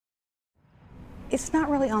it's not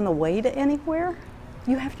really on the way to anywhere.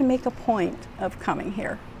 You have to make a point of coming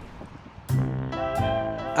here.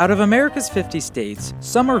 Out of America's 50 states,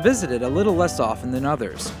 some are visited a little less often than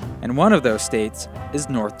others, and one of those states is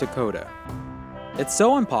North Dakota. It's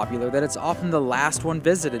so unpopular that it's often the last one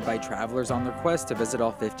visited by travelers on their quest to visit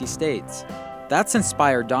all 50 states. That's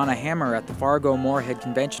inspired Donna Hammer at the Fargo-Moorhead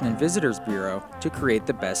Convention and Visitors Bureau to create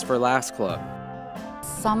the Best for Last Club.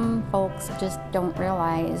 Some folks just don't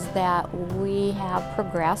realize that we have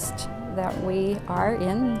progressed, that we are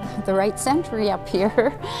in the right century up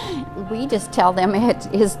here. We just tell them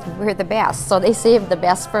we're the best, so they save the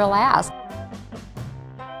best for last.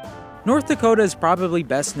 North Dakota is probably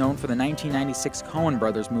best known for the 1996 Coen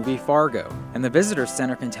Brothers movie Fargo, and the Visitor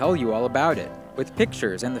Center can tell you all about it, with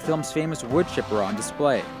pictures and the film's famous wood chipper on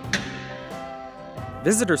display.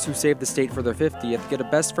 Visitors who save the state for their 50th get a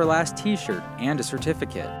Best for Last t-shirt and a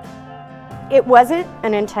certificate. It wasn't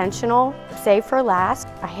an intentional save for last.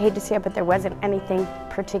 I hate to say it, but there wasn't anything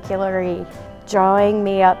particularly drawing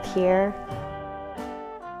me up here.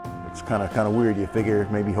 It's kind of weird. You figure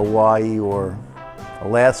maybe Hawaii or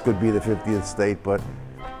Alaska would be the 50th state, but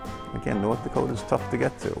again, North Dakota is tough to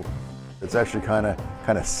get to. It's actually kind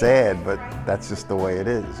of sad, but that's just the way it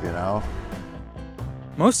is, you know.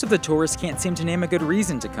 Most of the tourists can't seem to name a good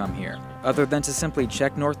reason to come here, other than to simply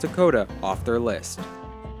check North Dakota off their list.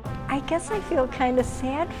 I guess I feel kind of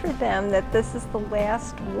sad for them that this is the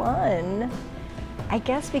last one. I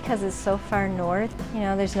guess because it's so far north, you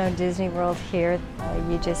know, there's no Disney World here.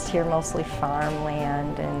 You just hear mostly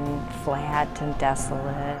farmland and flat and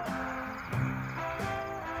desolate.